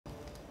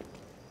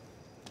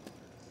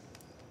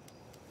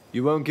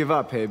You won't give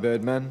up, hey,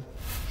 Birdman?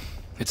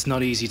 It's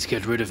not easy to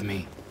get rid of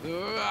me.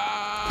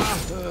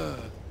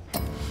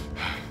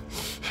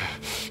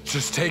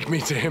 Just take me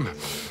to him.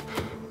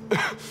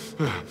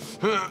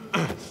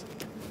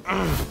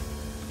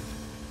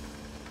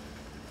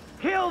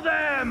 Kill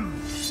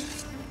them!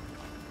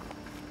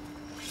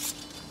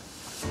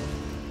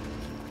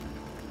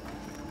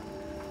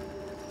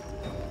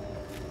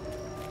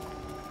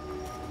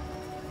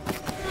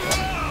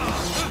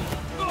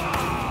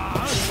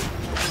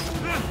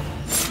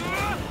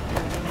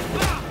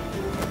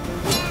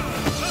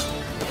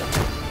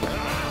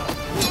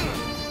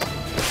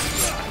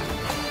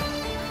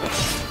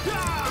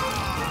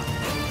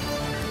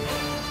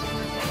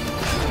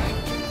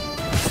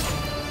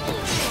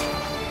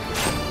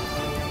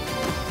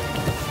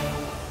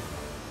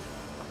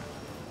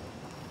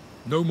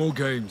 No more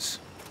games.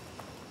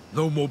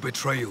 No more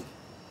betrayal.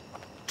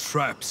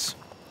 Traps.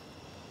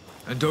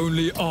 And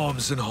only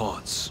arms and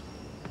hearts.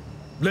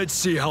 Let's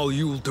see how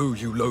you'll do,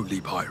 you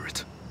lowly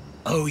pirate.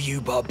 Oh, you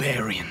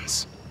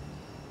barbarians.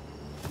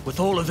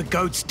 With all of the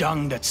goat's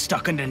dung that's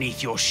stuck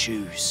underneath your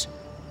shoes.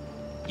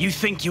 You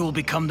think you'll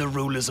become the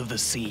rulers of the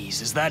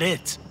seas, is that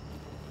it?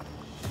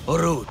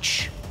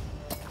 Oruc.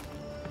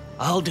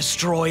 I'll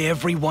destroy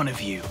every one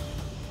of you.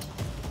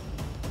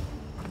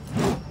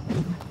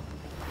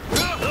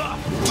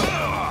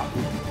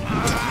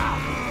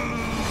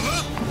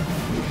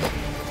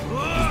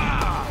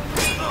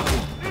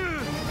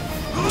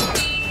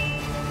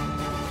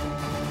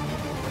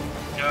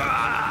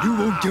 You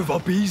won't give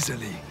up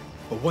easily.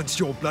 But once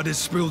your blood is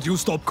spilled, you'll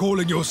stop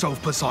calling yourself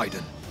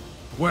Poseidon.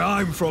 Where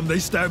I'm from, they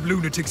stab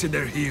lunatics in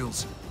their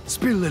heels.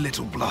 Spill a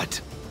little blood,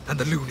 and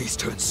the loonies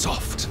turn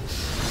soft.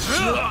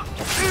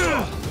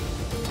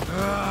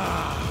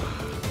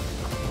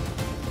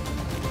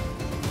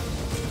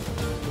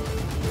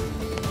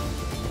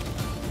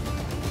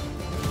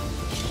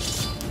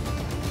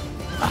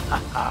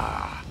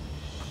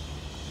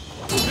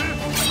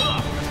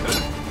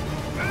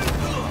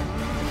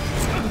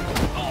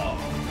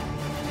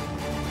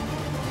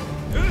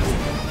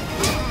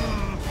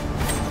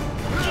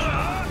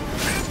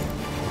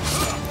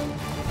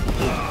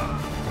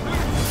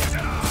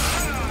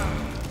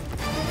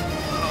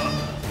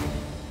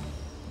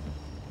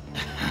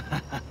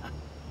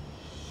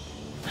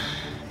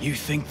 You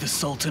think the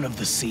Sultan of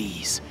the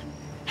Seas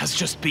has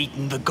just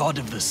beaten the God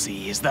of the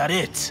Sea, is that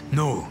it?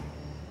 No.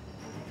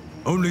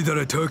 Only that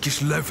a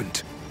Turkish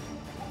Levant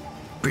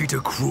beat a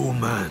cruel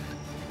man.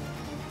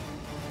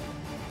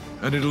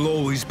 And it'll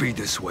always be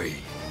this way.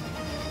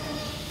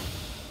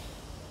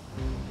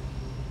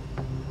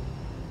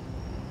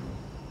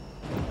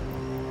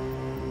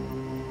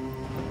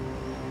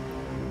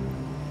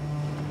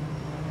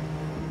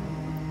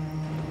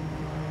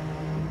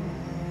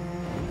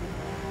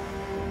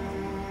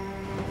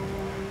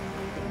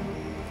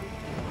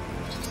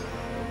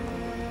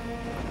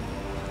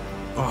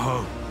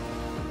 Uh-huh.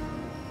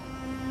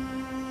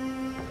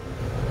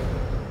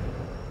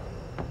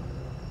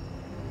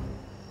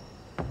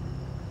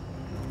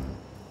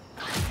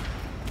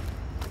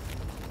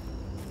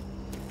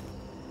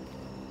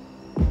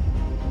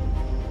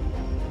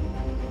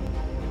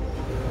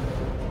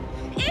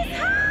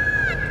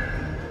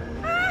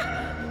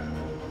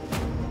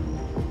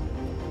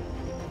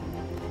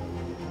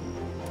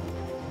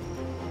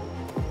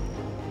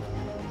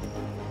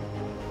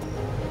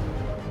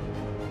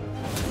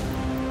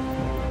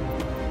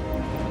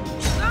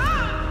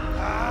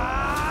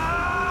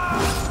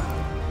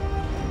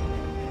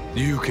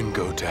 You can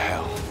go to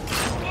hell.